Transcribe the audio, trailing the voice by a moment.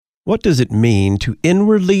What does it mean to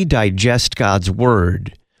inwardly digest God's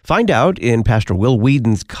Word? Find out in Pastor Will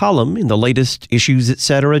Whedon's column in the latest Issues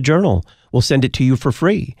Etc. journal. We'll send it to you for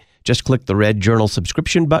free. Just click the red journal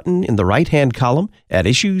subscription button in the right-hand column at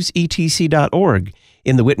issuesetc.org.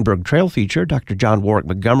 In the Wittenberg Trail feature, Dr. John Warwick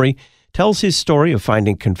Montgomery tells his story of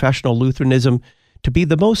finding confessional Lutheranism to be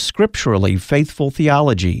the most scripturally faithful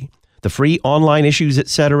theology. The free online Issues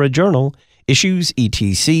Etc. journal,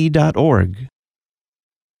 issuesetc.org.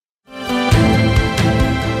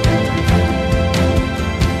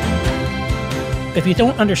 If you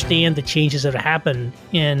don't understand the changes that have happened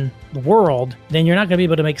in the world, then you're not going to be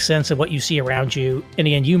able to make sense of what you see around you. And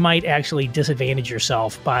again, you might actually disadvantage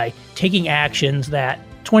yourself by taking actions that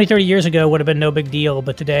 20, 30 years ago would have been no big deal,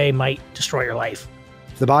 but today might destroy your life.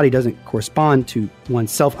 If the body doesn't correspond to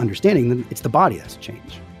one's self-understanding, then it's the body that's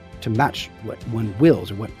changed to match what one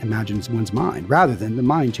wills or what imagines one's mind, rather than the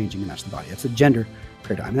mind changing to match the body. That's the gender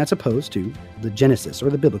paradigm. And that's opposed to the Genesis or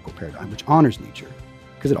the biblical paradigm, which honors nature,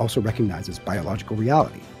 because it also recognizes biological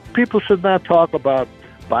reality. People should not talk about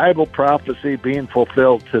Bible prophecy being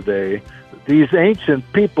fulfilled today. These ancient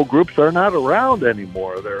people groups are not around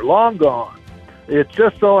anymore. They're long gone. It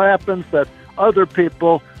just so happens that other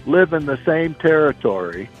people live in the same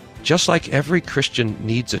territory. Just like every Christian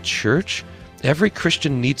needs a church, every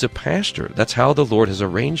Christian needs a pastor. That's how the Lord has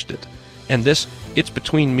arranged it. And this, it's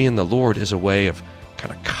between me and the Lord, is a way of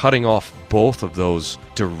kind of cutting off both of those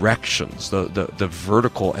directions, the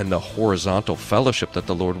vertical and the horizontal fellowship that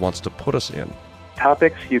the Lord wants to put us in.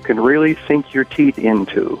 Topics you can really sink your teeth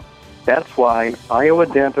into. That's why Iowa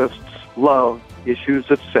dentists love Issues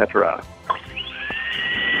Etc.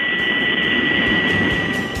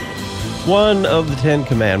 One of the 10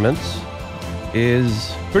 Commandments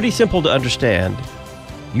is pretty simple to understand.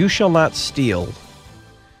 You shall not steal.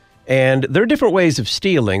 And there are different ways of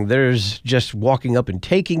stealing. There's just walking up and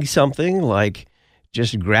taking something, like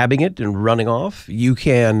just grabbing it and running off. You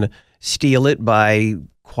can steal it by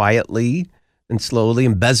quietly and slowly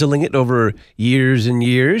embezzling it over years and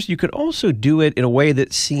years. You could also do it in a way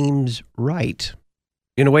that seems right,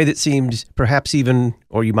 in a way that seems perhaps even,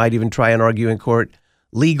 or you might even try and argue in court,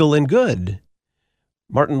 legal and good.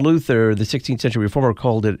 Martin Luther, the 16th century reformer,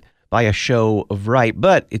 called it by a show of right,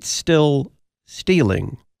 but it's still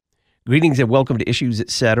stealing. Greetings and welcome to Issues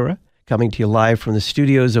Etc., coming to you live from the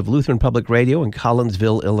studios of Lutheran Public Radio in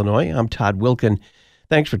Collinsville, Illinois. I'm Todd Wilkin.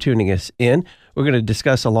 Thanks for tuning us in. We're going to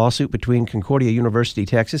discuss a lawsuit between Concordia University,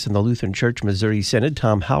 Texas, and the Lutheran Church Missouri Synod.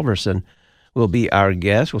 Tom Halvorson will be our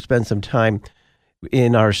guest. We'll spend some time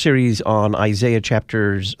in our series on Isaiah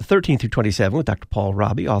chapters 13 through 27 with Dr. Paul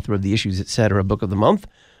Robbie, author of the Issues Etc. Book of the Month.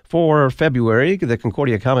 For February, the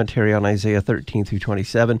Concordia commentary on Isaiah 13 through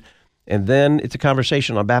 27. And then it's a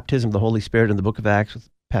conversation on baptism of the Holy Spirit in the book of Acts with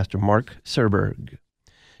Pastor Mark Serberg.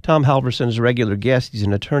 Tom Halvorson is a regular guest. He's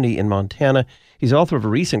an attorney in Montana. He's author of a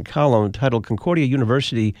recent column titled Concordia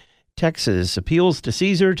University, Texas, Appeals to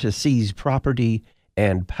Caesar to Seize Property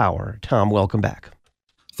and Power. Tom, welcome back.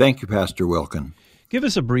 Thank you, Pastor Wilkin. Give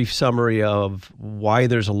us a brief summary of why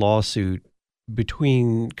there's a lawsuit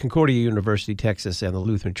between Concordia University, Texas, and the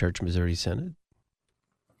Lutheran Church Missouri Synod.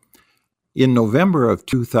 In November of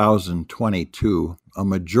 2022, a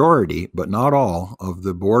majority, but not all, of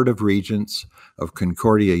the Board of Regents of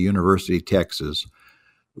Concordia University, Texas,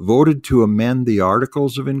 voted to amend the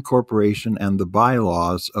Articles of Incorporation and the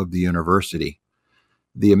bylaws of the university.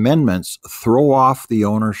 The amendments throw off the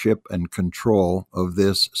ownership and control of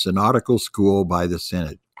this synodical school by the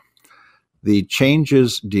Synod. The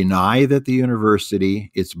changes deny that the university,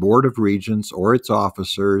 its Board of Regents, or its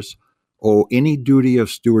officers owe any duty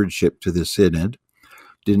of stewardship to the Synod,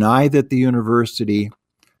 deny that the university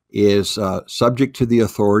is subject to the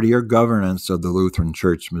authority or governance of the Lutheran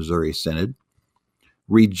Church Missouri Synod,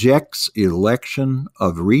 rejects election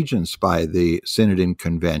of regents by the Synod in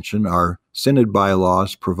Convention. Our Synod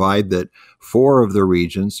bylaws provide that 4 of the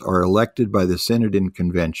regents are elected by the Synod in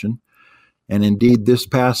Convention, and indeed this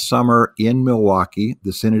past summer in Milwaukee,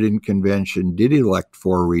 the Synod in Convention did elect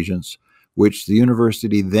 4 regents, which the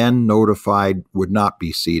university then notified would not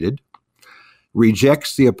be seated,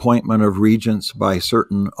 rejects the appointment of regents by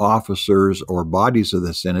certain officers or bodies of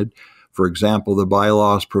the Synod. For example, the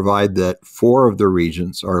bylaws provide that 4 of the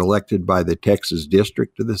regents are elected by the Texas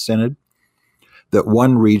District of the Synod, that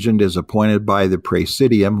 1 regent is appointed by the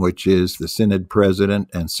Presidium, which is the Synod president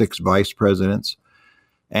and 6 vice presidents,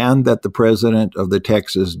 and that the president of the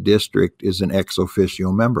Texas District is an ex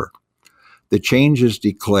officio member. The changes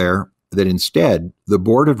declare that instead, the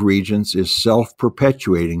Board of Regents is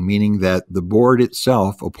self-perpetuating, meaning that the board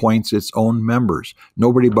itself appoints its own members.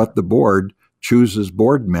 Nobody but the board chooses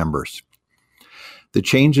board members. The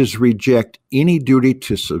changes reject any duty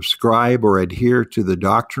to subscribe or adhere to the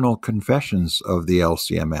doctrinal confessions of the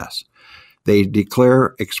LCMS. They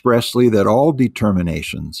declare expressly that all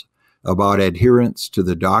determinations about adherence to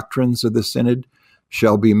the doctrines of the Synod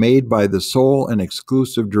shall be made by the sole and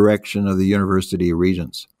exclusive direction of the University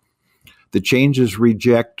Regents. The changes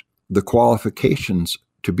reject the qualifications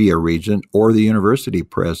to be a regent or the university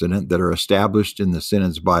president that are established in the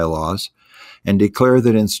Synod's bylaws, and declare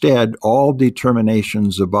that instead all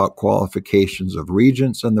determinations about qualifications of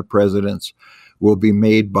regents and the presidents will be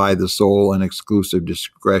made by the sole and exclusive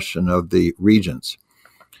discretion of the regents.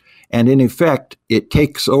 And in effect, it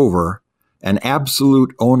takes over an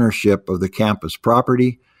absolute ownership of the campus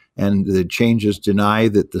property, and the changes deny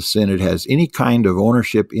that the Synod has any kind of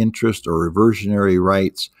ownership interest or reversionary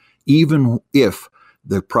rights, even if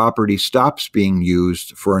the property stops being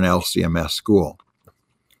used for an LCMS school.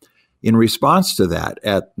 In response to that,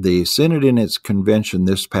 at the Synod in its convention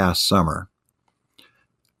this past summer,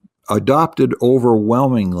 adopted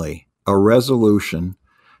overwhelmingly a resolution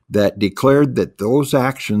that declared that those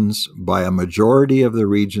actions by a majority of the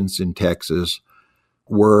regents in Texas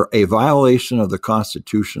were a violation of the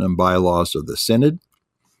Constitution and bylaws of the Synod,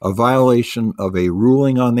 a violation of a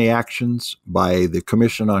ruling on the actions by the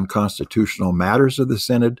Commission on Constitutional Matters of the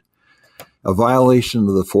Synod, a violation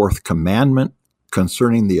of the Fourth Commandment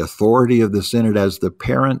concerning the authority of the Synod as the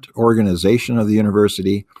parent organization of the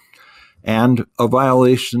university, and a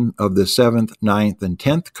violation of the 7th, 9th, and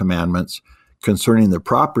 10th Commandments concerning the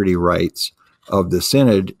property rights of the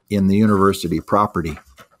Synod in the university property.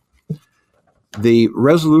 The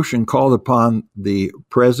resolution called upon the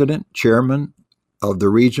president, chairman of the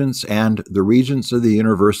regents, and the regents of the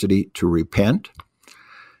university to repent.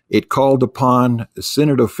 It called upon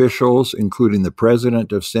Synod officials, including the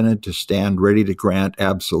president of Synod, to stand ready to grant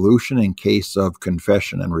absolution in case of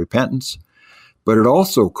confession and repentance. But it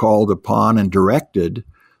also called upon and directed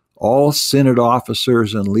all Synod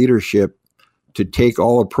officers and leadership to take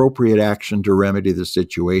all appropriate action to remedy the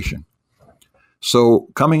situation. So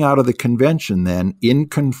coming out of the convention then, in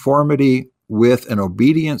conformity with an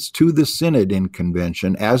obedience to the Synod in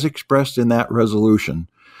convention, as expressed in that resolution,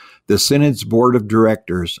 the Synod's board of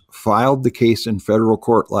directors filed the case in federal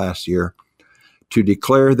court last year to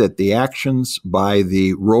declare that the actions by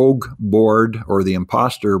the rogue board or the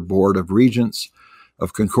imposter board of regents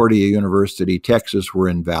of Concordia University, Texas, were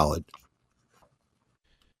invalid.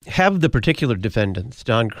 Have the particular defendants,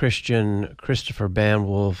 Don Christian, Christopher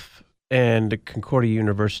Banwolf, and Concordia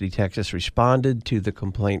University, Texas, responded to the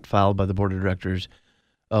complaint filed by the board of directors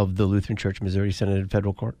of the Lutheran Church Missouri Synod in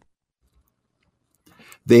federal court?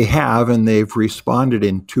 They have, and they've responded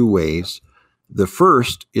in two ways. The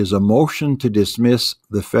first is a motion to dismiss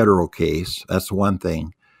the federal case. That's one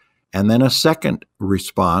thing. And then a second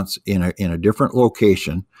response in a different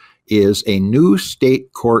location is a new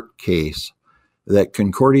state court case that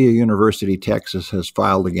Concordia University, Texas, has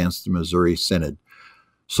filed against the Missouri Synod.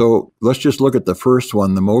 So let's just look at the first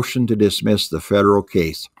one, the motion to dismiss the federal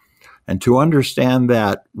case. And to understand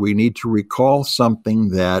that, we need to recall something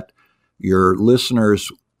that your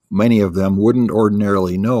listeners, many of them, wouldn't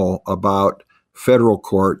ordinarily know about federal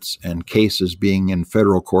courts and cases being in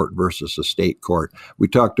federal court versus a state court. We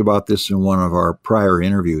talked about this in one of our prior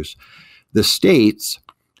interviews. The states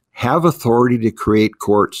have authority to create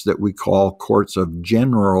courts that we call courts of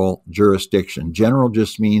general jurisdiction. General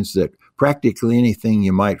just means that practically anything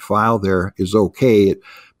you might file there is okay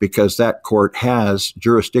because that court has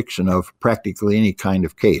jurisdiction of practically any kind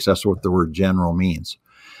of case. That's what the word general means.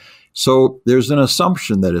 So there's an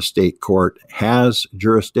assumption that a state court has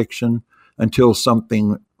jurisdiction until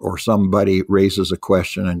something or somebody raises a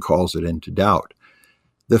question and calls it into doubt.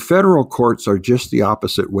 The federal courts are just the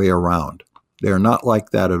opposite way around. They are not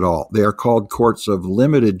like that at all. They are called courts of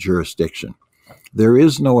limited jurisdiction. There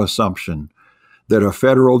is no assumption that a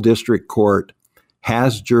federal district court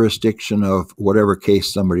has jurisdiction of whatever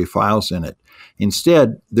case somebody files in it.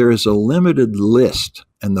 Instead, there is a limited list,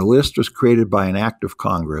 and the list was created by an act of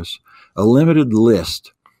Congress, a limited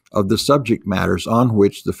list of the subject matters on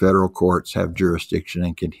which the federal courts have jurisdiction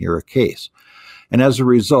and can hear a case. And as a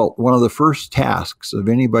result, one of the first tasks of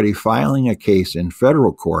anybody filing a case in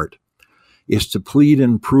federal court is to plead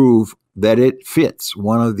and prove that it fits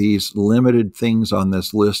one of these limited things on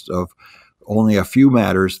this list of only a few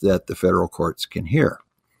matters that the federal courts can hear.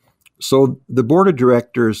 So the board of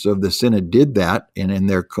directors of the Synod did that, and in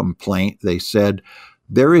their complaint, they said,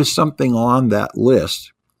 there is something on that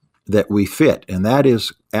list that we fit, and that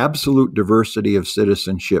is absolute diversity of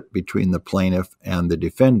citizenship between the plaintiff and the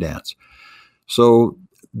defendants. So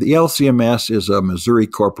the LCMS is a Missouri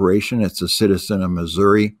corporation. It's a citizen of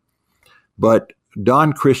Missouri. But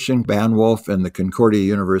Don Christian, Banwolf, and the Concordia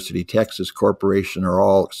University Texas Corporation are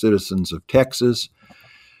all citizens of Texas,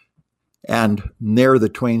 and there the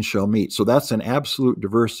twain shall meet. So that's an absolute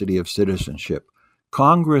diversity of citizenship.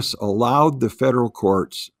 Congress allowed the federal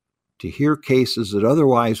courts to hear cases that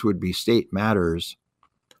otherwise would be state matters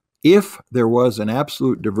if there was an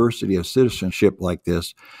absolute diversity of citizenship like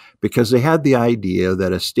this, because they had the idea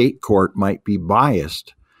that a state court might be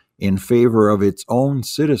biased in favor of its own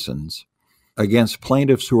citizens against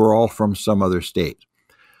plaintiffs who are all from some other state.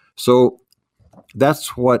 So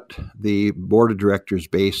that's what the board of directors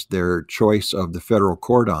based their choice of the federal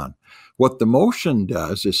court on. What the motion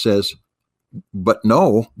does is says, but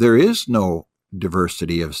no, there is no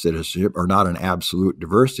diversity of citizenship, or not an absolute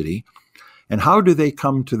diversity. And how do they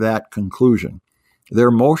come to that conclusion?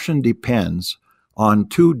 Their motion depends on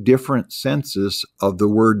two different senses of the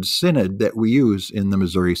word synod that we use in the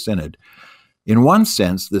Missouri Synod. In one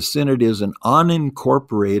sense, the synod is an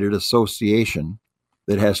unincorporated association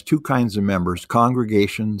that has two kinds of members,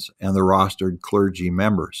 congregations and the rostered clergy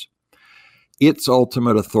members. Its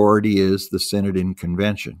ultimate authority is the synod in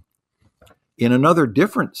convention. In another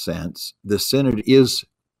different sense, the synod is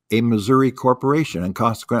a Missouri corporation, and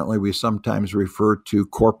consequently we sometimes refer to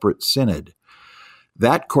corporate synod.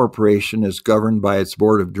 That corporation is governed by its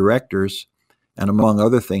board of directors, and among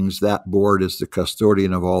other things, that board is the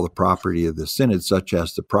custodian of all the property of the synod, such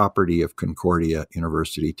as the property of Concordia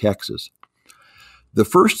University, Texas. The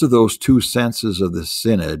first of those two senses of the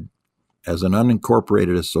synod, as an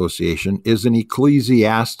unincorporated association, is an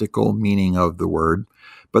ecclesiastical meaning of the word,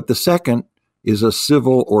 but the second is a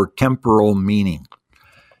civil or temporal meaning.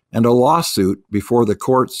 And a lawsuit before the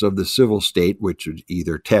courts of the civil state, which is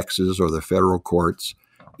either Texas or the federal courts,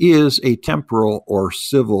 is a temporal or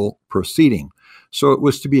civil proceeding. So it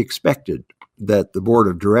was to be expected that the board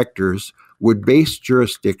of directors would base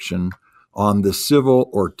jurisdiction on the civil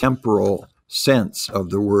or temporal sense of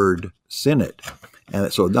the word synod.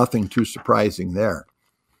 And so nothing too surprising there.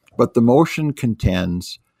 But the motion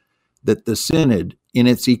contends that the synod, in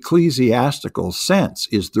its ecclesiastical sense,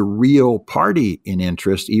 is the real party in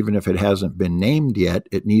interest, even if it hasn't been named yet.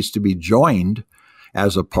 It needs to be joined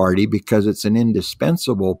as a party because it's an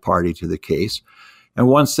indispensable party to the case. And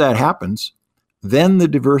once that happens, then the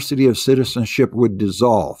diversity of citizenship would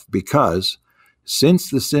dissolve, because since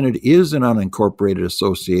the synod is an unincorporated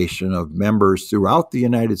association of members throughout the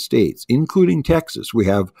United States, including Texas, we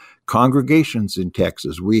have congregations in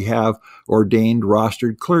Texas, we have ordained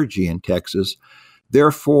rostered clergy in Texas.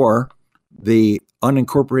 Therefore, the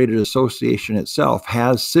unincorporated association itself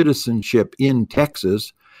has citizenship in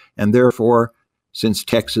Texas, and therefore, since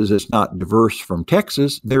Texas is not diverse from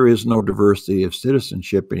Texas, there is no diversity of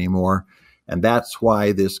citizenship anymore, and that's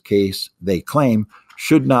why this case, they claim,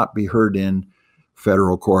 should not be heard in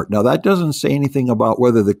federal court. Now, that doesn't say anything about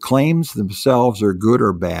whether the claims themselves are good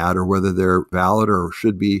or bad, or whether they're valid or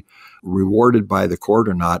should be rewarded by the court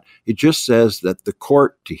or not. It just says that the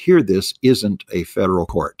court to hear this isn't a federal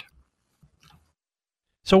court.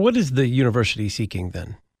 So what is the university seeking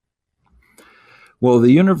then? Well,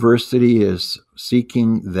 the university is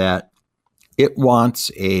seeking that it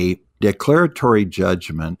wants a declaratory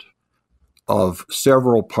judgment of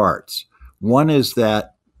several parts. One is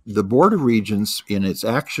that the Board of Regents, in its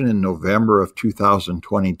action in November of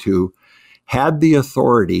 2022, had the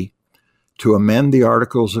authority to amend the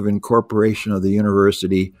Articles of Incorporation of the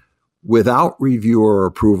university without review or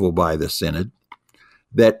approval by the Synod,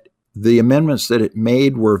 that the amendments that it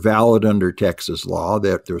made were valid under Texas law,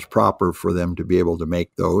 that it was proper for them to be able to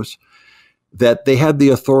make those, that they had the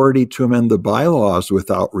authority to amend the bylaws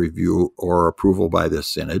without review or approval by the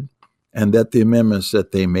Synod, and that the amendments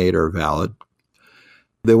that they made are valid.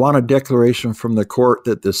 They want a declaration from the court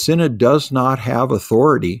that the Synod does not have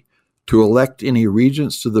authority to elect any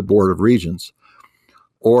regents to the Board of Regents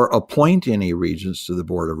or appoint any regents to the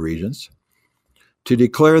Board of Regents, to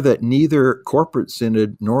declare that neither corporate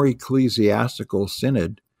synod nor ecclesiastical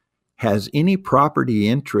synod has any property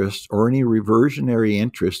interest or any reversionary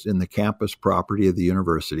interest in the campus property of the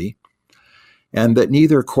university, and that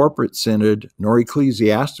neither corporate synod nor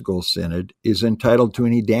ecclesiastical synod is entitled to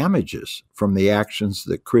any damages from the actions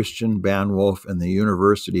that Christian, Banwolf, and the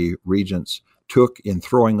university regents took in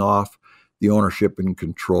throwing off the ownership and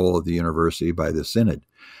control of the university by the synod.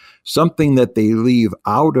 Something that they leave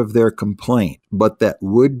out of their complaint, but that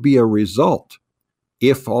would be a result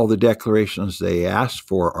if all the declarations they asked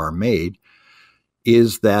for are made,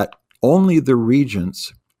 is that only the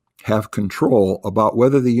regents have control about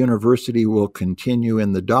whether the university will continue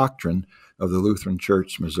in the doctrine of the Lutheran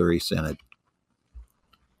Church Missouri Synod.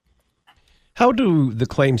 How do the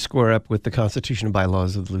claims square up with the Constitution and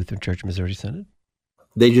bylaws of the Lutheran Church Missouri Synod?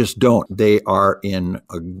 They just don't. They are in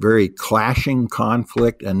a very clashing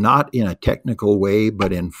conflict, and not in a technical way,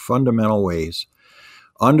 but in fundamental ways.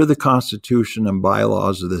 Under the Constitution and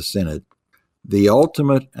bylaws of the Synod, the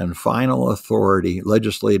ultimate and final authority,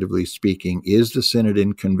 legislatively speaking, is the Synod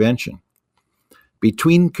in convention.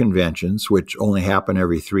 Between conventions, which only happen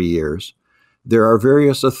every 3 years, there are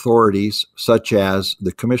various authorities, such as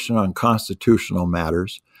the Commission on Constitutional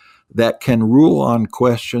Matters, that can rule on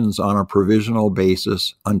questions on a provisional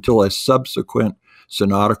basis until a subsequent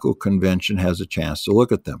synodical convention has a chance to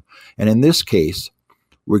look at them. And in this case,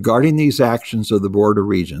 regarding these actions of the Board of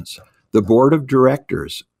Regents, the Board of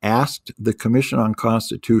Directors asked the Commission on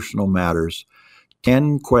Constitutional Matters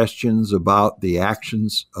 10 questions about the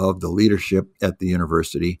actions of the leadership at the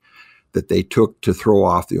university that they took to throw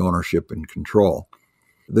off the ownership and control.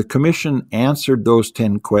 The Commission answered those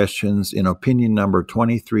 10 questions in opinion number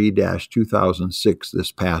 23-2006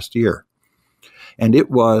 this past year. And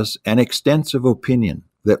it was an extensive opinion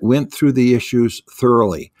that went through the issues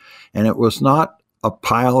thoroughly. And it was not a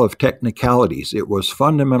pile of technicalities. It was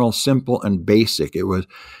fundamental, simple, and basic. It was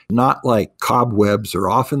not like cobwebs or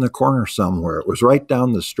off in the corner somewhere. It was right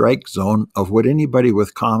down the strike zone of what anybody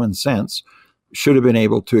with common sense should have been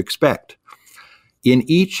able to expect. In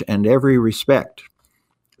each and every respect,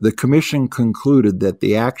 the Commission concluded that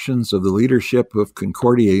the actions of the leadership of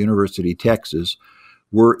Concordia University, Texas,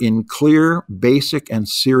 were in clear, basic, and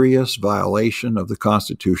serious violation of the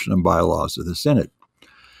Constitution and bylaws of the Synod.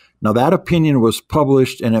 Now, that opinion was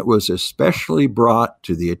published, and it was especially brought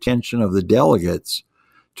to the attention of the delegates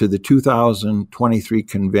to the 2023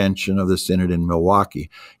 convention of the Synod in Milwaukee.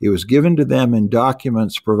 It was given to them in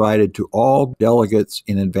documents provided to all delegates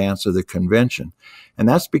in advance of the convention. And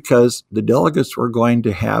that's because the delegates were going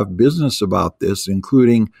to have business about this,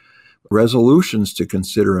 including resolutions to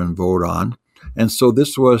consider and vote on. And so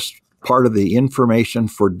this was part of the information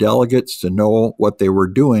for delegates to know what they were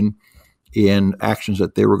doing in actions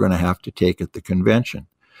that they were going to have to take at the convention.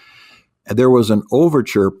 And there was an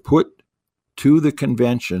overture put to the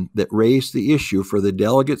convention that raised the issue for the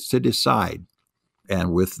delegates to decide,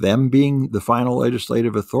 and with them being the final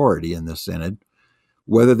legislative authority in the Synod,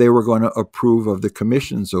 whether they were going to approve of the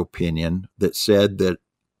Commission's opinion that said that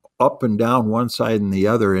up and down one side and the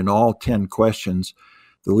other in all 10 questions,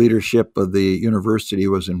 the leadership of the university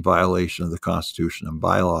was in violation of the Constitution and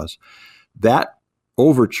bylaws. That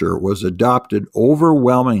overture was adopted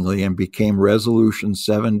overwhelmingly and became Resolution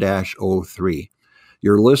 7-03.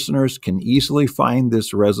 Your listeners can easily find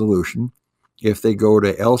this resolution if they go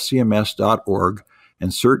to lcms.org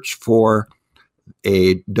and search for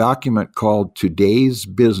a document called Today's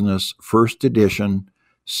Business, First Edition,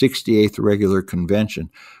 68th Regular Convention.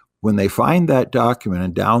 When they find that document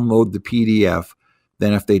and download the PDF,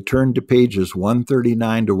 then if they turn to pages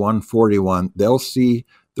 139 to 141, they'll see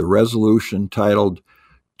the resolution titled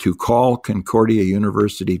 "To Call Concordia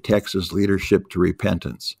University, Texas Leadership to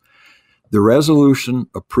Repentance." The resolution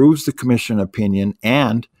approves the Commission opinion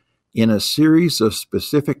and, in a series of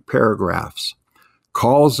specific paragraphs,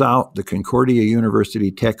 calls out the Concordia University,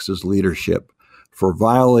 Texas leadership for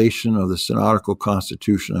violation of the synodical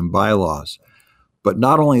constitution and bylaws. But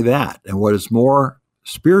not only that, and what is more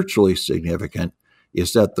spiritually significant,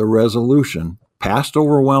 is that the resolution, passed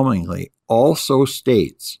overwhelmingly, also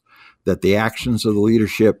states that the actions of the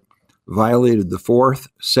leadership violated the 4th,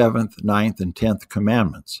 7th, 9th, and 10th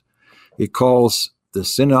commandments. It calls the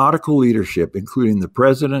synodical leadership, including the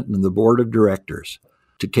president and the board of directors,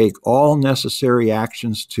 to take all necessary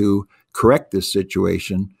actions to correct this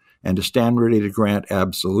situation and to stand ready to grant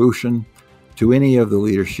absolution to any of the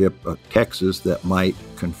leadership of Texas that might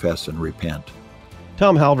confess and repent.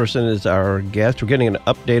 Tom Halvorson is our guest. We're getting an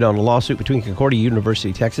update on a lawsuit between Concordia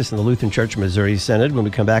University, Texas and the Lutheran Church Missouri Synod. When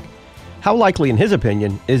we come back, how likely, in his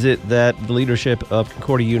opinion, is it that the leadership of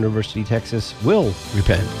Concordia University, Texas will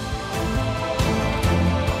repent?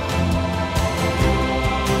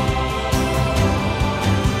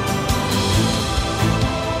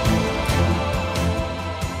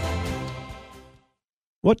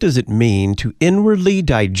 What does it mean to inwardly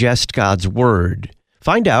digest God's Word?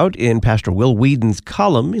 Find out in Pastor Will Whedon's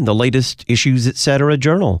column in the latest Issues Etc.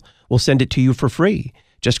 journal. We'll send it to you for free.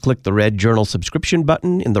 Just click the red journal subscription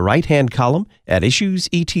button in the right-hand column at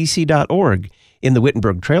issuesetc.org. In the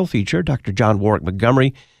Wittenberg Trail feature, Dr. John Warwick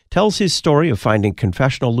Montgomery tells his story of finding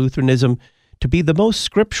confessional Lutheranism to be the most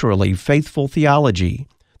scripturally faithful theology.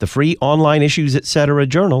 The free online Issues Etc.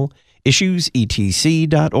 journal,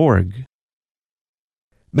 issuesetc.org.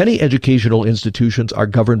 Many educational institutions are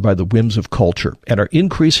governed by the whims of culture and are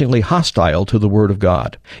increasingly hostile to the Word of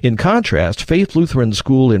God. In contrast, Faith Lutheran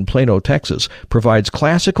School in Plano, Texas, provides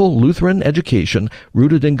classical Lutheran education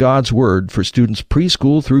rooted in God's Word for students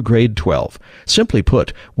preschool through grade 12. Simply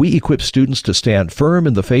put, we equip students to stand firm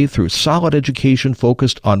in the faith through solid education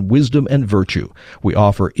focused on wisdom and virtue. We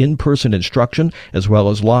offer in-person instruction as well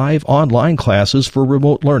as live online classes for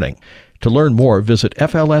remote learning. To learn more, visit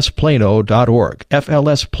flsplano.org,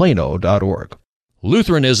 flsplano.org.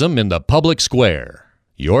 Lutheranism in the public square.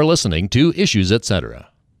 You're listening to Issues, Etc.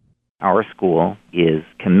 Our school is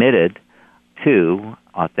committed to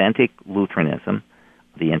authentic Lutheranism,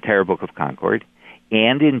 the entire Book of Concord,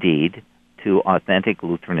 and indeed to authentic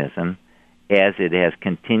Lutheranism as it has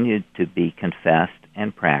continued to be confessed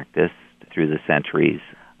and practiced through the centuries,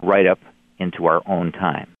 right up into our own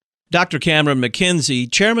time. Dr. Cameron McKenzie,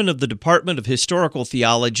 chairman of the Department of Historical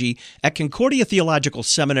Theology at Concordia Theological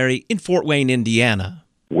Seminary in Fort Wayne, Indiana.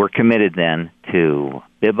 We're committed then to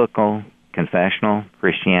biblical, confessional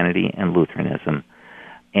Christianity and Lutheranism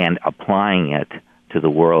and applying it to the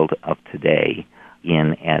world of today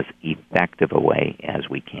in as effective a way as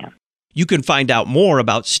we can. You can find out more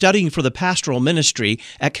about studying for the pastoral ministry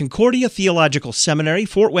at Concordia Theological Seminary,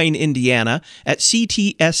 Fort Wayne, Indiana, at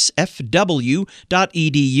ctsfw.edu,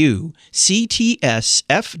 ctsfw.edu,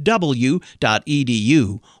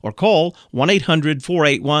 or call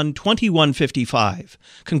 1-800-481-2155.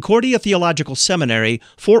 Concordia Theological Seminary,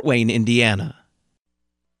 Fort Wayne, Indiana.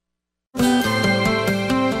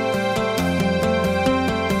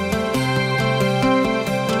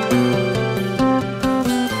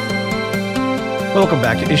 Welcome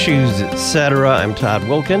back to Issues, Etc. I'm Todd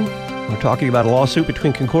Wilkin. We're talking about a lawsuit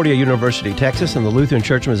between Concordia University, Texas, and the Lutheran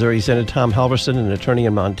Church of Missouri Synod. Tom Halvorson, an attorney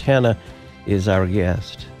in Montana, is our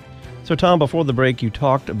guest. So, Tom, before the break, you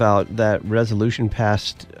talked about that resolution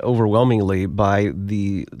passed overwhelmingly by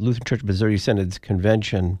the Lutheran Church of Missouri Synod's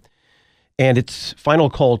convention and its final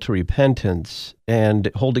call to repentance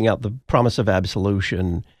and holding out the promise of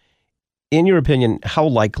absolution. In your opinion, how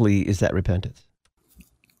likely is that repentance?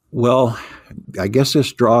 Well, I guess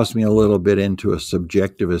this draws me a little bit into a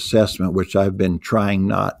subjective assessment, which I've been trying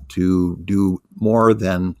not to do more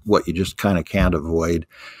than what you just kind of can't avoid.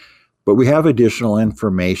 But we have additional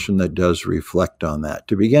information that does reflect on that.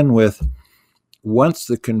 To begin with, once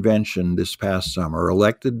the convention this past summer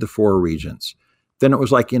elected the 4 regents, then it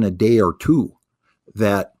was like in a day or two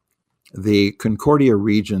that the Concordia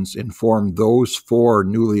regents informed those 4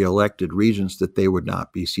 newly elected regents that they would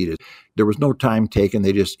not be seated. There was no time taken.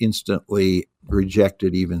 They just instantly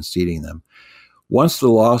rejected even seating them. Once the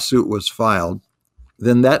lawsuit was filed,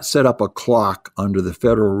 then that set up a clock under the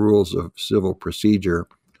federal rules of civil procedure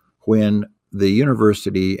when the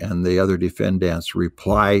university and the other defendants'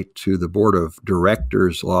 reply to the board of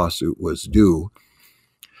directors lawsuit was due.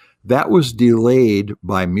 That was delayed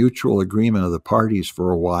by mutual agreement of the parties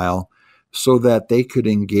for a while so that they could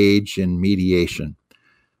engage in mediation.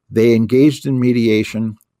 They engaged in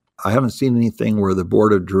mediation. I haven't seen anything where the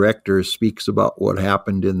board of directors speaks about what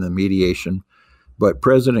happened in the mediation, but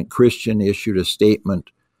President Christian issued a statement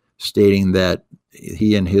stating that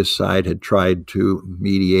he and his side had tried to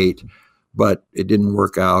mediate, but it didn't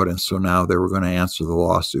work out, and so now they were going to answer the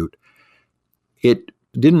lawsuit. It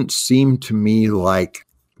didn't seem to me like,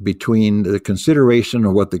 between the consideration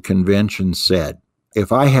of what the convention said,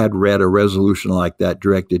 if I had read a resolution like that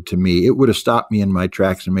directed to me, it would have stopped me in my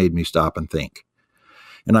tracks and made me stop and think.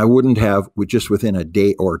 And I wouldn't have, just within a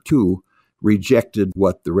day or two, rejected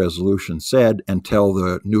what the resolution said and tell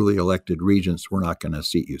the newly elected regents, we're not going to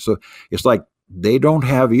seat you. So it's like they don't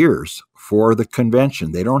have ears for the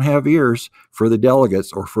convention. They don't have ears for the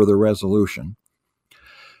delegates or for the resolution.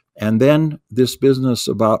 And then this business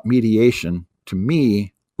about mediation, to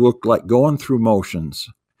me, looked like going through motions.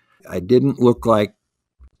 I didn't look like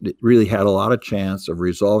it really had a lot of chance of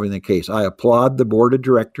resolving the case. I applaud the board of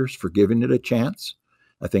directors for giving it a chance.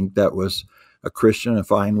 I think that was a Christian, a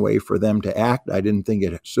fine way for them to act. I didn't think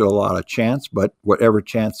it stood a lot of chance, but whatever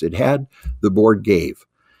chance it had, the board gave.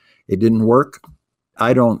 It didn't work.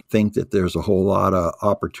 I don't think that there's a whole lot of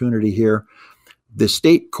opportunity here. The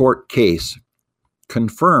state court case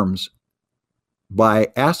confirms, by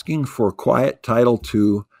asking for quiet title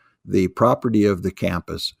to the property of the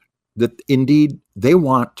campus, that indeed they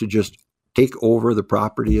want to just take over the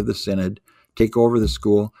property of the synod, take over the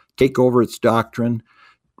school, take over its doctrine,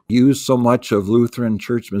 use so much of Lutheran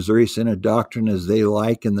Church Missouri Synod doctrine as they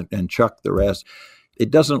like and chuck the rest.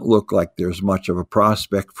 It doesn't look like there's much of a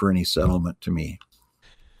prospect for any settlement to me.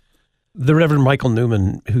 The Reverend Michael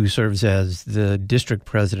Newman, who serves as the district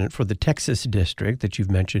president for the Texas district that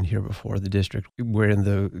you've mentioned here before, the district wherein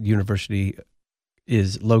the university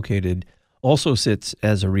is located, also sits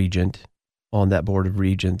as a regent on that board of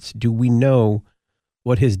regents. Do we know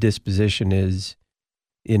what his disposition is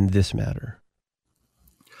in this matter?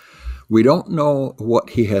 We don't know what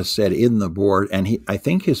he has said in the board, and I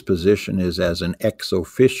think his position is as an ex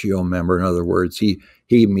officio member. In other words, he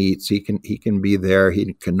meets, he can be there,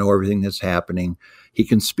 he can know everything that's happening, he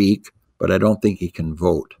can speak, but I don't think he can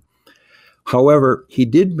vote. However, he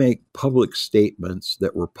did make public statements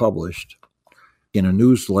that were published in a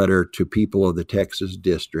newsletter to people of the Texas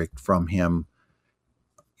district from him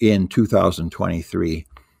in 2023.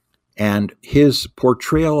 And his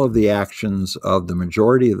portrayal of the actions of the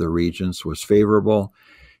majority of the regents was favorable.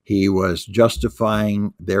 He was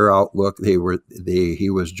justifying their outlook. He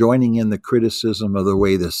was joining in the criticism of the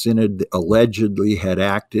way the Synod allegedly had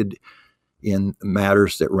acted in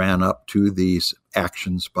matters that ran up to these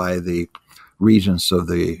actions by the regents of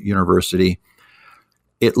the university.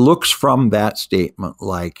 It looks from that statement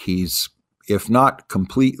like he's, if not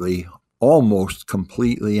completely, almost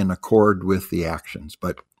completely in accord with the actions.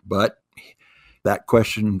 But that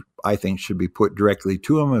question, I think, should be put directly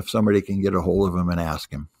to him if somebody can get a hold of him and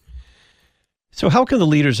ask him. So how can the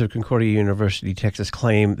leaders of Concordia University, Texas,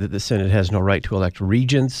 claim that the Synod has no right to elect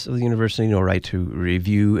regents of the university, no right to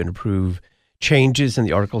review and approve changes in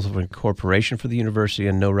the Articles of Incorporation for the university,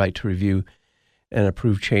 and no right to review and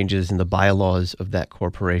approve changes in the bylaws of that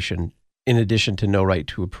corporation, in addition to no right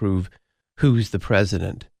to approve who's the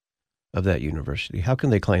president of that university? How can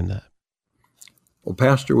they claim that? Well,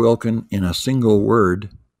 Pastor Wilkin, in a single word,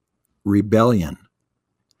 rebellion.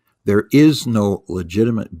 There is no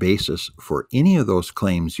legitimate basis for any of those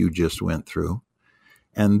claims you just went through.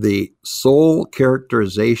 And the sole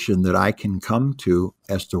characterization that I can come to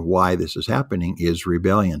as to why this is happening is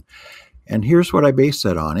rebellion. And here's what I base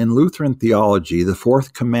that on. In Lutheran theology, the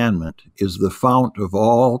fourth commandment is the fount of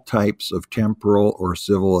all types of temporal or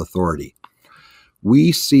civil authority.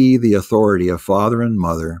 We see the authority of father and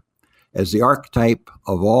mother as the archetype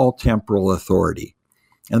of all temporal authority.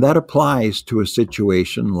 And that applies to a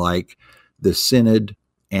situation like the Synod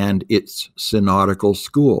and its synodical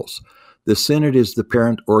schools. The Synod is the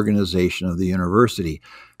parent organization of the university.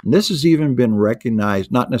 And this has even been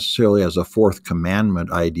recognized, not necessarily as a fourth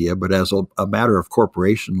commandment idea, but as a matter of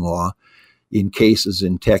corporation law in cases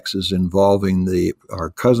in Texas involving our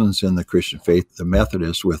cousins in the Christian faith, the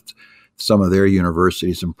Methodists, with some of their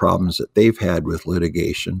universities and problems that they've had with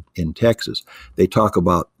litigation in Texas. They talk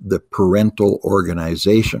about the parental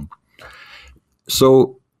organization.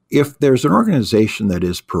 So if there's an organization that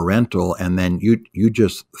is parental and then you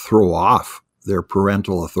just throw off their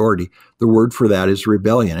parental authority, the word for that is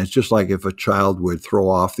rebellion. It's just like if a child would throw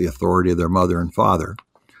off the authority of their mother and father.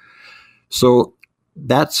 So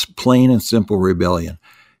that's plain and simple rebellion.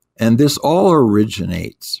 And this all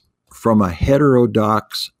originates from a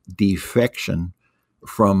heterodox defection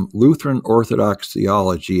from Lutheran Orthodox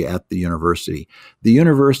theology at the university. The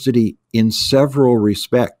university, in several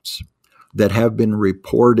respects that have been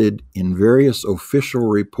reported in various official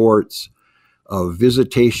reports of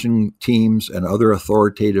visitation teams and other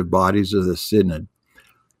authoritative bodies of the Synod,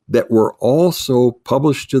 that were also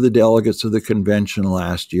published to the delegates of the convention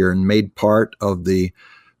last year and made part of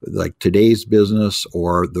like today's business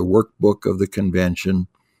or the workbook of the convention,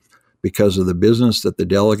 because of the business that the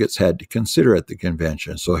delegates had to consider at the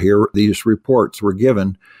convention. So here, these reports were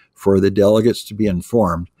given for the delegates to be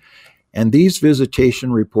informed. And these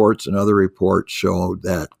visitation reports and other reports show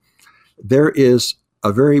that there is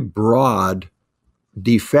a very broad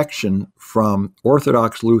defection from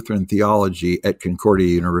Orthodox Lutheran theology at Concordia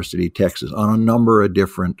University, Texas, on a number of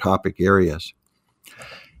different topic areas.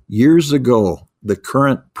 Years ago, the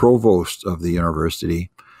current provost of the university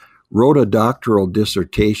wrote a doctoral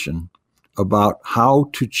dissertation about how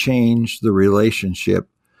to change the relationship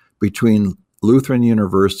between Lutheran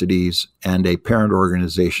universities and a parent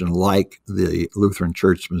organization like the Lutheran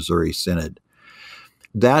Church Missouri Synod.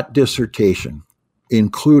 That dissertation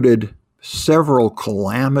included several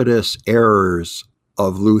calamitous errors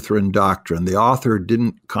of Lutheran doctrine. The author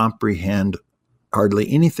didn't comprehend hardly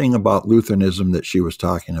anything about Lutheranism that she was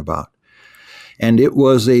talking about. And it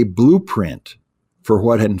was a blueprint for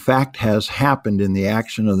what in fact has happened in the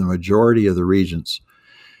action of the majority of the regents.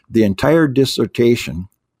 The entire dissertation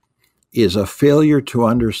is a failure to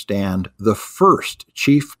understand the first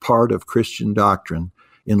chief part of Christian doctrine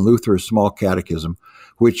in Luther's Small Catechism,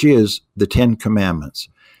 which is the 10 Commandments,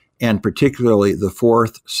 and particularly the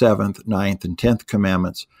 4th, 7th, 9th, and 10th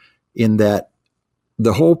Commandments, in that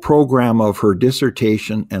the whole program of her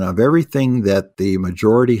dissertation and of everything that the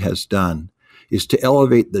majority has done is to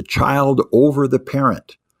elevate the child over the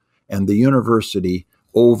parent and the university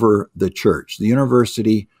over the church. The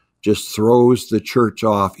university just throws the church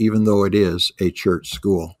off, even though it is a church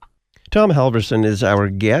school. Tom Halvorson is our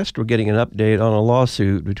guest. We're getting an update on a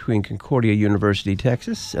lawsuit between Concordia University,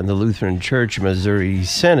 Texas, and the Lutheran Church Missouri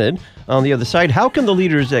Synod. On the other side, how can the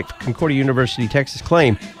leaders at Concordia University, Texas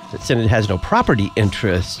claim that Synod has no property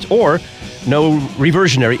interests or no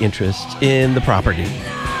reversionary interests in the property?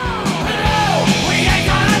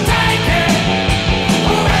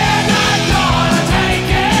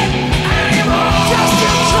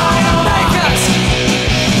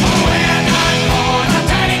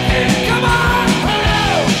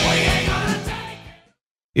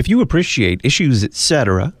 If you appreciate Issues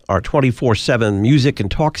Etc., our 24/7 music and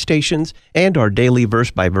talk stations, and our daily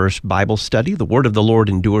verse-by-verse Bible study, The Word of the Lord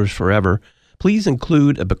Endures Forever, please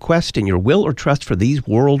include a bequest in your will or trust for these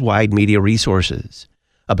worldwide media resources.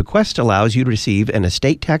 A bequest allows you to receive an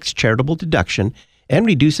estate tax charitable deduction and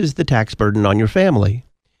reduces the tax burden on your family.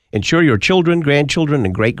 Ensure your children, grandchildren,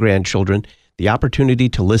 and great-grandchildren the opportunity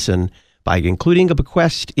to listen by including a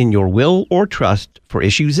bequest in your will or trust for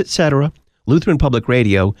Issues Etc., Lutheran Public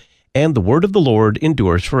Radio, and The Word of the Lord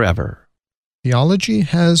Endures Forever. Theology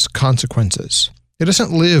has consequences. It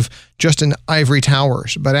doesn't live just in ivory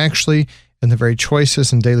towers, but actually in the very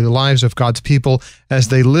choices and daily lives of God's people as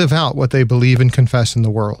they live out what they believe and confess in the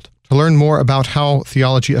world. To learn more about how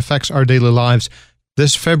theology affects our daily lives,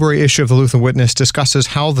 this February issue of the Lutheran Witness discusses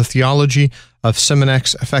how the theology of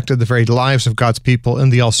Simonex affected the very lives of God's people in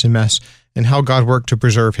the LCMS and how God worked to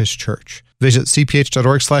preserve His church. Visit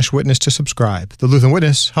cph.org/witness to subscribe. The Lutheran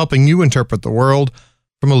Witness, helping you interpret the world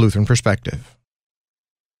from a Lutheran perspective.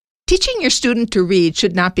 Teaching your student to read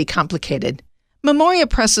should not be complicated. Memoria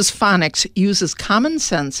Press's phonics uses common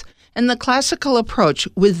sense and the classical approach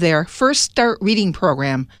with their First Start Reading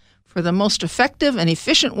program for the most effective and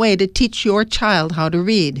efficient way to teach your child how to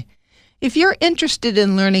read. If you're interested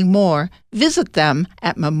in learning more, visit them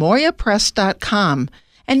at memoriapress.com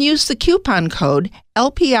and use the coupon code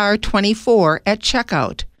LPR24 at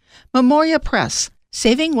checkout. Memoria Press,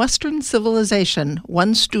 saving Western civilization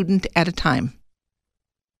one student at a time.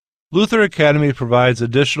 Luther Academy provides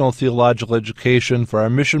additional theological education for our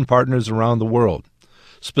mission partners around the world,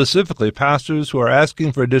 specifically pastors who are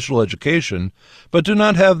asking for additional education but do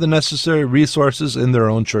not have the necessary resources in their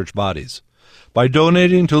own church bodies. By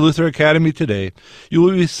donating to Luther Academy today, you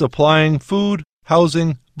will be supplying food,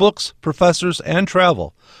 housing, books, professors, and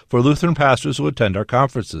travel for Lutheran pastors who attend our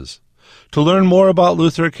conferences. To learn more about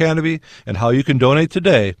Luther Academy and how you can donate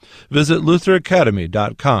today, visit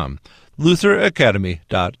lutheracademy.com.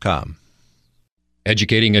 lutheracademy.com.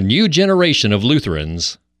 Educating a new generation of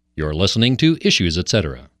Lutherans. You're listening to Issues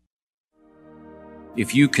Etc.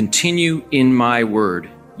 If you continue in my word,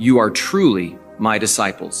 you are truly my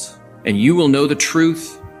disciples, and you will know the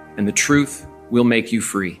truth, and the truth will make you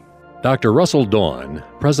free. Dr. Russell Dawn,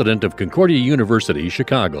 president of Concordia University,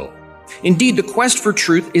 Chicago. Indeed, the quest for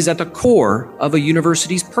truth is at the core of a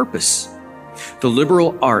university's purpose. The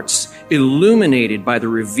liberal arts, illuminated by the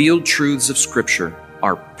revealed truths of Scripture,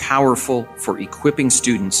 are powerful for equipping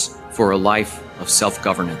students for a life of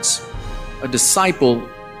self-governance. A disciple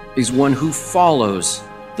is one who follows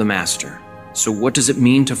the Master. So what does it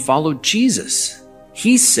mean to follow Jesus?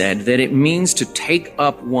 He said that it means to take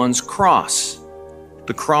up one's cross.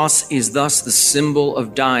 The cross is thus the symbol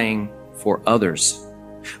of dying for others,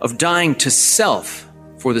 of dying to self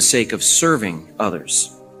for the sake of serving others.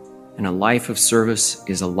 And a life of service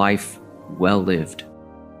is a life well lived.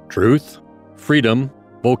 Truth, freedom,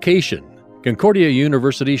 vocation. Concordia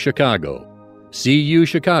University, Chicago.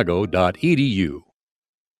 cuchicago.edu.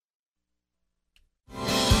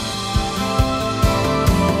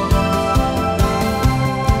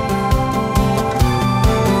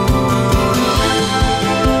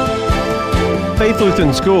 Faith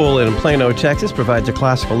Lutheran School in Plano, Texas provides a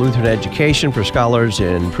classical Lutheran education for scholars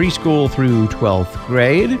in preschool through 12th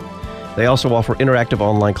grade. They also offer interactive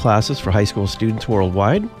online classes for high school students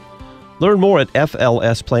worldwide. Learn more at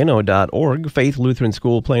flsplano.org, Faith Lutheran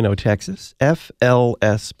School, Plano, Texas,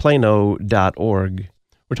 flsplano.org.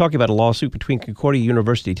 We're talking about a lawsuit between Concordia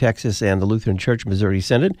University, Texas, and the Lutheran Church Missouri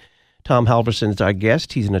Synod. Tom Halvorson is our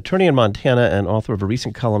guest. He's an attorney in Montana and author of a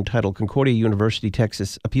recent column titled Concordia University,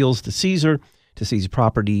 Texas Appeals to Caesar to Seize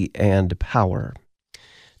Property and Power.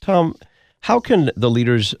 Tom, how can the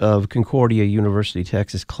leaders of Concordia University,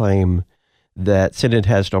 Texas claim that Synod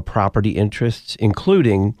has no property interests,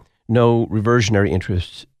 including no reversionary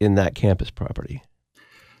interests in that campus property?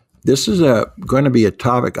 This is going to be a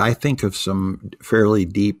topic, I think, of some fairly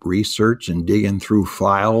deep research and digging through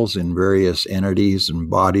files in various entities and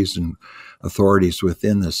bodies and authorities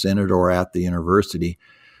within the Synod or at the university,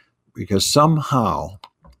 because somehow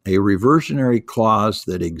a reversionary clause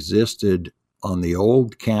that existed on the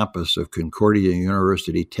old campus of Concordia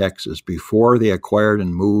University, Texas, before they acquired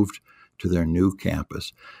and moved to their new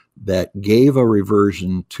campus, that gave a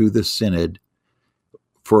reversion to the Synod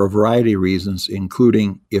for a variety of reasons,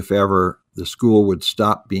 including if ever the school would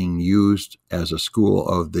stop being used as a school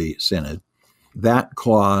of the Synod. That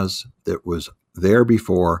clause that was there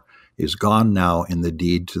before is gone now in the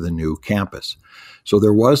deed to the new campus. So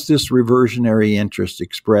there was this reversionary interest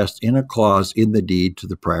expressed in a clause in the deed to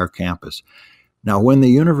the prior campus. Now, when the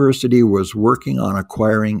university was working on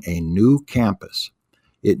acquiring a new campus,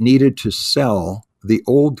 it needed to sell the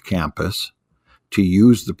old campus to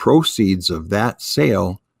use the proceeds of that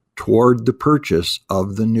sale toward the purchase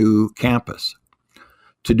of the new campus.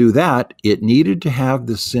 To do that, it needed to have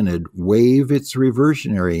the Synod waive its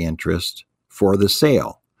reversionary interest for the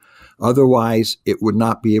sale. Otherwise, it would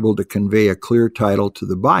not be able to convey a clear title to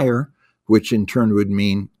the buyer, which in turn would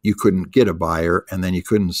mean you couldn't get a buyer, and then you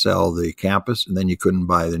couldn't sell the campus, and then you couldn't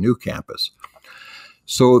buy the new campus.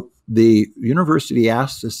 So the university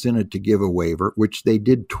asked the Synod to give a waiver, which they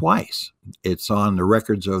did twice. It's on the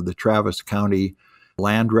records of the Travis County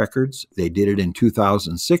land records. They did it in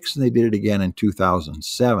 2006, and they did it again in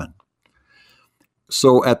 2007.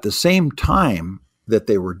 So at the same time that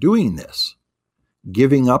they were doing this,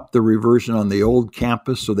 giving up the reversion on the old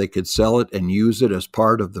campus so they could sell it and use it as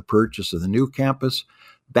part of the purchase of the new campus,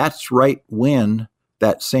 that's right when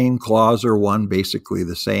that same clause, or one basically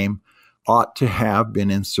the same, ought to have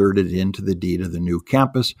been inserted into the deed of the new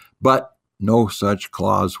campus, but no such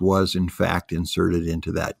clause was in fact inserted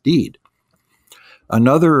into that deed.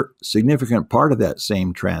 Another significant part of that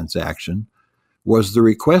same transaction was the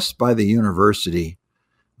request by the university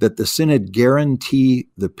that the Synod guarantee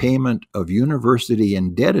the payment of university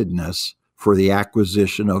indebtedness for the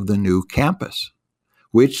acquisition of the new campus,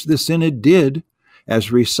 which the Synod did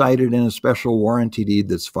as recited in a special warranty deed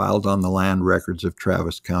that's filed on the land records of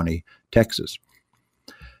Travis County, Texas.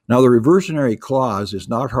 Now, the reversionary clause is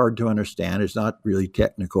not hard to understand. It's not really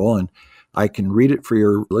technical, and I can read it for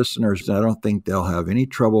your listeners, and I don't think they'll have any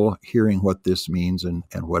trouble hearing what this means and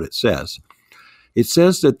what it says. It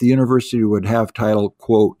says that the university would have title,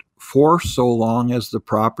 quote, for so long as the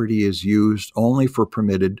property is used only for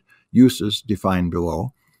permitted uses defined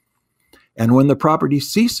below. And when the property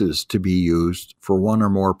ceases to be used for one or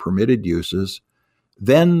more permitted uses,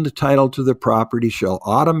 then the title to the property shall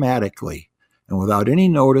automatically and without any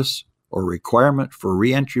notice or requirement for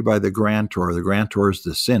reentry by the grantor is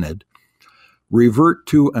the Synod, revert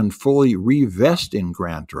to and fully revest in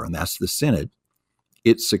grantor, and that's the Synod,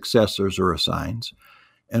 its successors or assigns,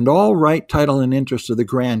 and all right, title, and interest of the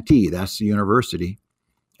grantee, that's the university,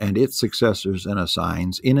 and its successors and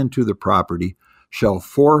assigns in and to the property shall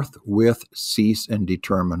forthwith cease and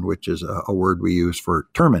determine, which is a word we use for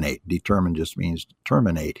terminate. Determine just means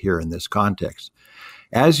terminate here in this context.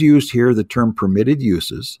 As used here, the term permitted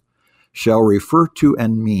uses shall refer to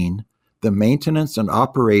and mean the maintenance and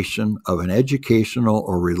operation of an educational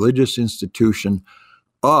or religious institution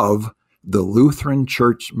of the Lutheran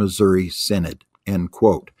Church Missouri Synod, end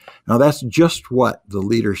quote. Now, that's just what the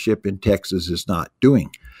leadership in Texas is not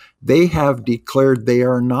doing. They have declared they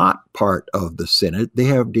are not part of the Synod. They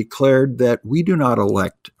have declared that we do not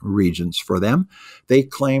elect regents for them. They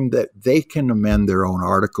claim that they can amend their own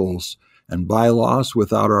articles and bylaws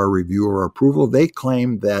without our review or approval. They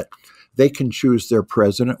claim that they can choose their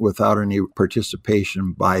president without any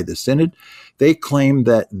participation by the Synod. They claim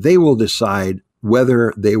that they will decide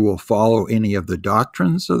whether they will follow any of the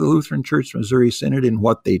doctrines of the Lutheran Church Missouri Synod in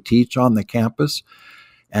what they teach on the campus,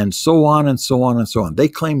 and so on and so on and so on. They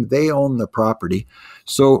claim they own the property.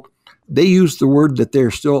 So they use the word that they're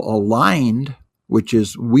still aligned, which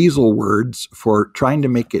is weasel words for trying to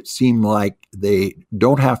make it seem like they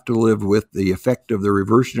don't have to live with the effect of the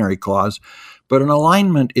reversionary clause. But an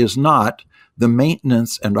alignment is not the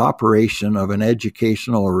maintenance and operation of an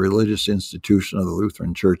educational or religious institution of the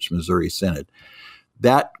Lutheran Church Missouri Synod.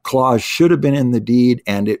 That clause should have been in the deed,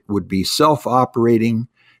 and it would be self-operating,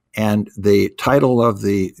 and the title of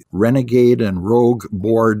the renegade and rogue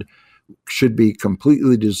board should be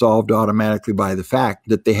completely dissolved automatically by the fact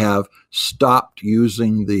that they have stopped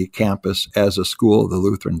using the campus as a school of the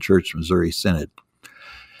Lutheran Church Missouri Synod.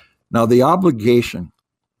 Now, the obligation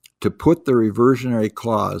to put the reversionary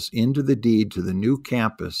clause into the deed to the new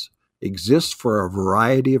campus exists for a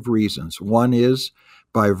variety of reasons. One is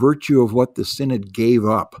by virtue of what the Synod gave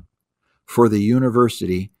up for the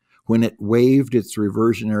university when it waived its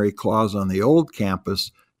reversionary clause on the old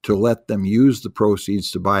campus to let them use the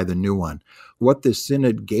proceeds to buy the new one. What the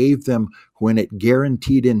Synod gave them when it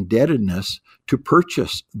guaranteed indebtedness to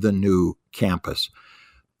purchase the new campus.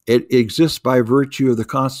 It exists by virtue of the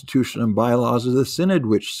Constitution and bylaws of the Synod,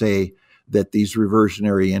 which say that these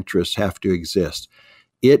reversionary interests have to exist.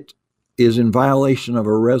 It is in violation of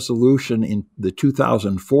a resolution in the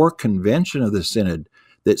 2004 Convention of the Synod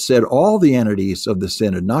that said all the entities of the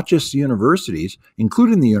Synod, not just the universities,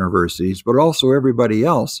 including the universities, but also everybody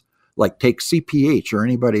else, like take CPH or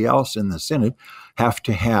anybody else in the Synod, have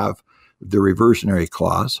to have the reversionary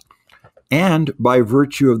clause. And by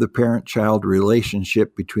virtue of the parent-child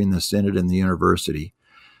relationship between the Synod and the university,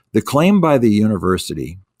 the claim by the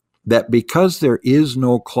university that because there is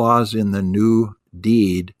no clause in the new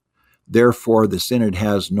deed, therefore the Synod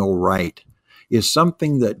has no right, is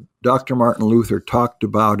something that Dr. Martin Luther talked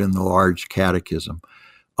about in the Large Catechism.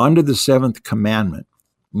 Under the seventh commandment,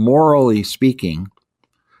 morally speaking,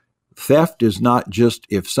 theft is not just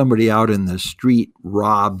if somebody out in the street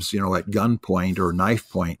robs, at gunpoint or knife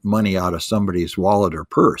point, money out of somebody's wallet or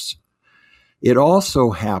purse. It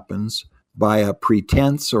also happens by a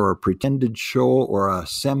pretense or a pretended show or a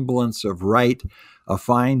semblance of right, a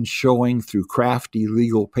fine showing through crafty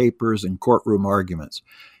legal papers and courtroom arguments.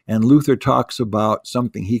 And Luther talks about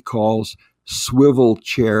something he calls swivel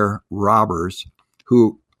chair robbers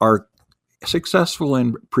who are successful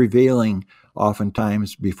in prevailing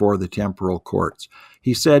oftentimes before the temporal courts.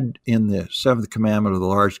 He said in the seventh commandment of the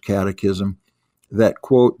Large Catechism that,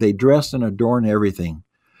 quote, they dress and adorn everything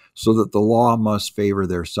so that the law must favor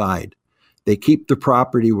their side. They keep the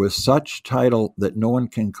property with such title that no one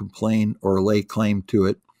can complain or lay claim to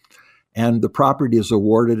it, and the property is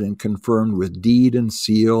awarded and confirmed with deed and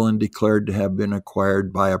seal and declared to have been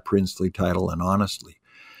acquired by a princely title and honestly.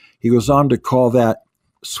 He goes on to call that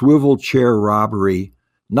swivel chair robbery,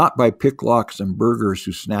 not by picklocks and burghers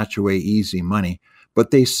who snatch away easy money,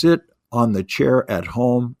 but they sit on the chair at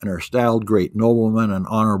home and are styled great noblemen and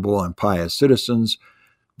honorable and pious citizens.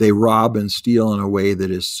 They rob and steal in a way that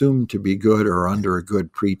is assumed to be good or under a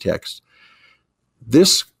good pretext.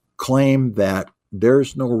 This claim that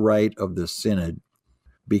there's no right of the Synod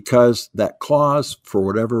because that clause, for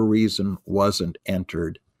whatever reason, wasn't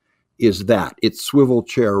entered, is that. It's swivel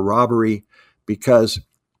chair robbery because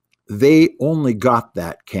they only got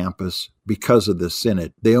that campus because of the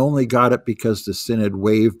Synod. They only got it because the Synod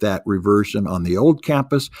waived that reversion on the old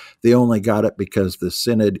campus. They only got it because the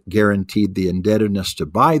Synod guaranteed the indebtedness to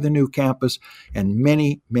buy the new campus and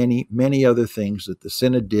many, many, many other things that the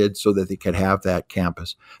Synod did so that they could have that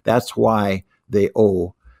campus. That's why they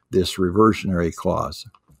owe this reversionary clause.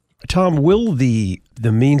 Tom, will the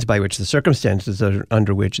means by which, the circumstances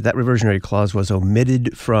under which that reversionary clause was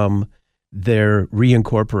omitted from their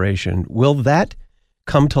reincorporation, will that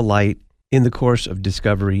come to light in the course of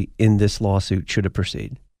discovery in this lawsuit should it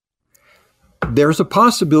proceed? There's a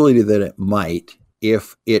possibility that it might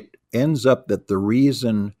if it ends up that the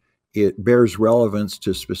reason it bears relevance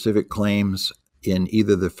to specific claims in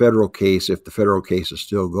either the federal case, if the federal case is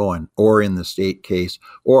still going, or in the state case,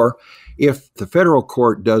 or if the federal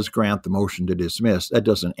court does grant the motion to dismiss, that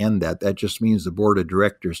doesn't end that. That just means the board of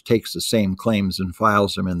directors takes the same claims and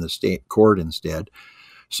files them in the state court instead.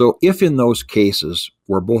 So if in those cases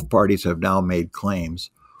where both parties have now made claims,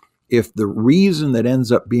 if the reason that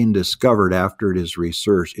ends up being discovered after it is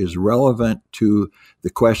researched is relevant to the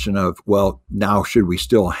question of, well, now should we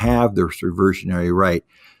still have this reversionary right,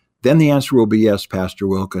 then the answer will be yes, Pastor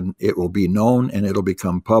Wilkin. It will be known and it'll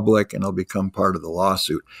become public and it'll become part of the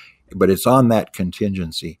lawsuit. But it's on that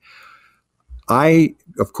contingency. I,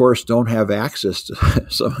 of course, don't have access to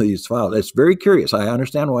some of these files. It's very curious. I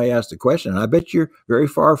understand why I asked the question. And I bet you're very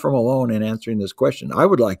far from alone in answering this question. I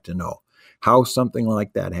would like to know how something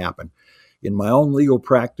like that happened. In my own legal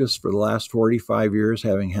practice for the last 45 years,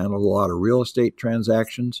 having handled a lot of real estate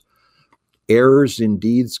transactions, errors in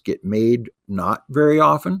deeds get made not very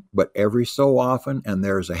often, but every so often, and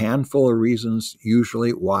there's a handful of reasons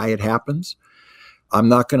usually why it happens. I'm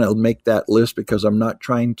not going to make that list because I'm not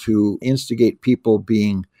trying to instigate people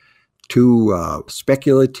being too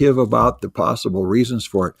speculative about the possible reasons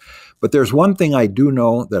for it. But there's one thing I do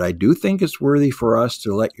know that I do think is worthy for us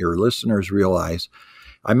to let your listeners realize.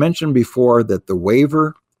 I mentioned before that the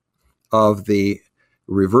waiver of the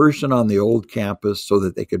reversion on the old campus so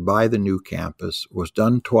that they could buy the new campus was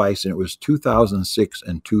done twice, and it was 2006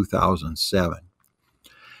 and 2007.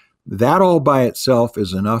 That all by itself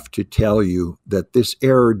is enough to tell you that this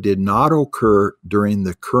error did not occur during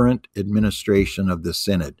the current administration of the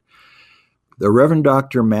Synod. The Reverend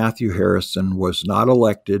Dr. Matthew Harrison was not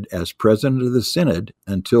elected as president of the Synod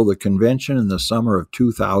until the convention in the summer of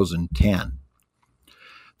 2010.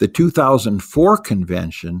 The 2004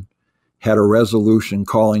 convention had a resolution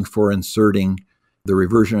calling for inserting the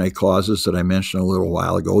reversionary clauses that I mentioned a little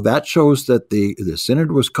while ago. That shows that the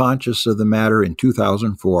Synod was conscious of the matter in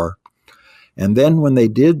 2004. And then when they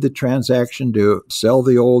did the transaction to sell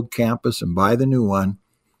the old campus and buy the new one,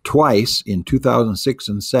 twice in 2006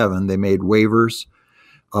 and 2007, they made waivers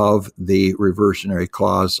of the reversionary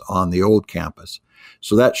clause on the old campus.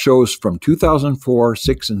 So that shows from 2004,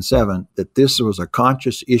 6, and 7 that this was a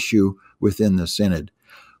conscious issue within the Synod.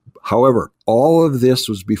 However, all of this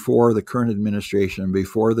was before the current administration,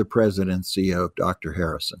 before the presidency of Dr.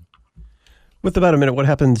 Harrison. With about a minute, what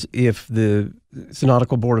happens if the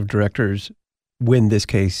Synodical Board of Directors win this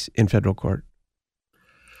case in federal court?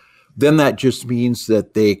 Then that just means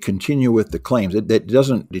that they continue with the claims. It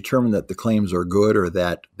doesn't determine that the claims are good or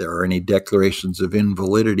that there are any declarations of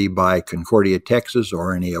invalidity by Concordia, Texas,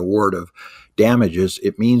 or any award of damages.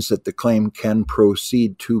 It means that the claim can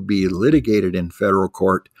proceed to be litigated in federal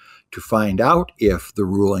court to find out if the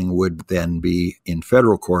ruling would then be in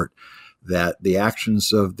federal court that the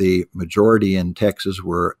actions of the majority in Texas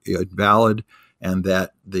were invalid and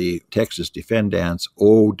that the Texas defendants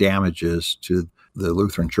owe damages to the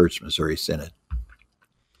Lutheran Church Missouri Synod.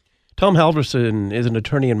 Tom Halvorson is an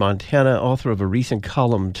attorney in Montana, author of a recent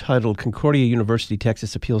column titled Concordia University,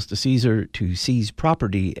 Texas Appeals to Caesar to Seize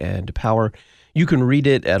Property and Power. You can read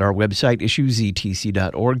it at our website,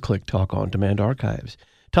 issuesetc.org. Click Talk on Demand Archives.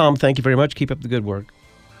 Tom, thank you very much. Keep up the good work.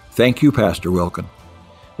 Thank you, Pastor Wilkin.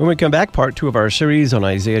 When we come back, part 2 of our series on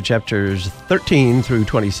Isaiah chapters 13 through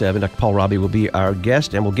 27, Dr. Paul Robbie will be our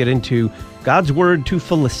guest, and we'll get into God's word to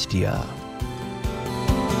Philistia.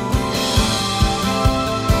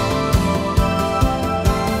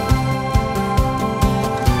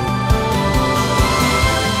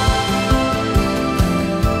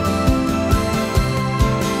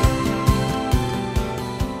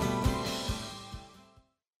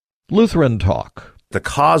 Lutheran Talk. The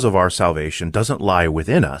cause of our salvation doesn't lie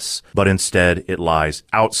within us, but instead it lies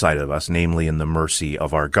outside of us, namely in the mercy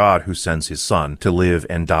of our God who sends his Son to live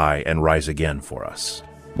and die and rise again for us.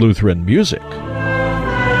 Lutheran music.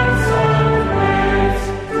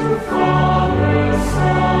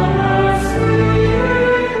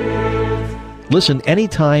 Listen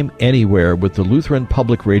anytime, anywhere with the Lutheran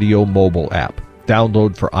Public Radio mobile app.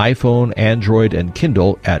 Download for iPhone, Android, and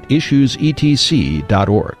Kindle at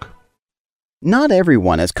issuesetc.org. Not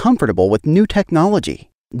everyone is comfortable with new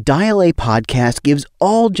technology. Dial A Podcast gives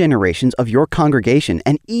all generations of your congregation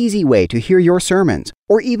an easy way to hear your sermons,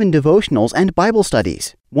 or even devotionals and Bible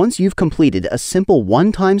studies. Once you've completed a simple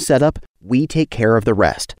one-time setup, we take care of the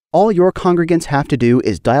rest. All your congregants have to do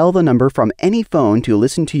is dial the number from any phone to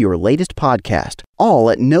listen to your latest podcast,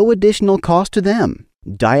 all at no additional cost to them.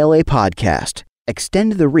 Dial A Podcast.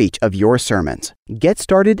 Extend the reach of your sermons. Get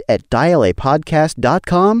started at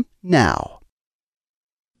dialapodcast.com now.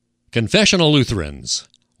 Confessional Lutherans,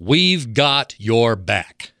 we've got your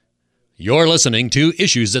back. You're listening to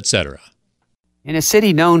Issues, Etc. In a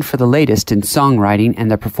city known for the latest in songwriting and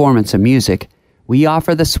the performance of music, we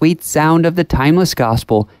offer the sweet sound of the timeless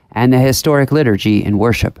gospel and the historic liturgy in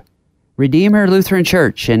worship. Redeemer Lutheran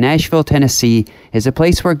Church in Nashville, Tennessee is a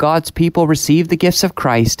place where God's people receive the gifts of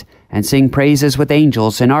Christ and sing praises with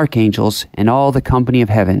angels and archangels and all the company of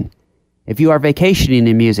heaven. If you are vacationing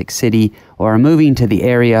in Music City or are moving to the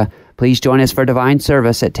area, please join us for divine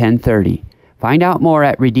service at 10:30. Find out more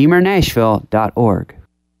at redeemernashville.org.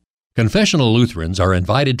 Confessional Lutherans are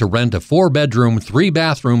invited to rent a 4-bedroom,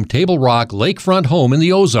 3-bathroom Table Rock lakefront home in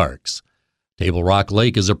the Ozarks. Table Rock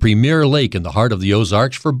Lake is a premier lake in the heart of the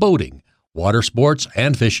Ozarks for boating, water sports,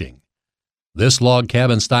 and fishing. This log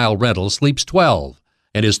cabin-style rental sleeps 12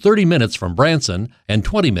 and is 30 minutes from Branson and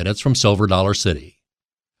 20 minutes from Silver Dollar City.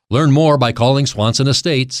 Learn more by calling Swanson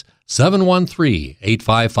Estates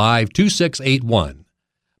 713-855-2681.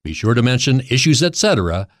 Be sure to mention Issues,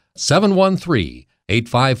 Etc.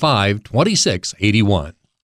 713-855-2681.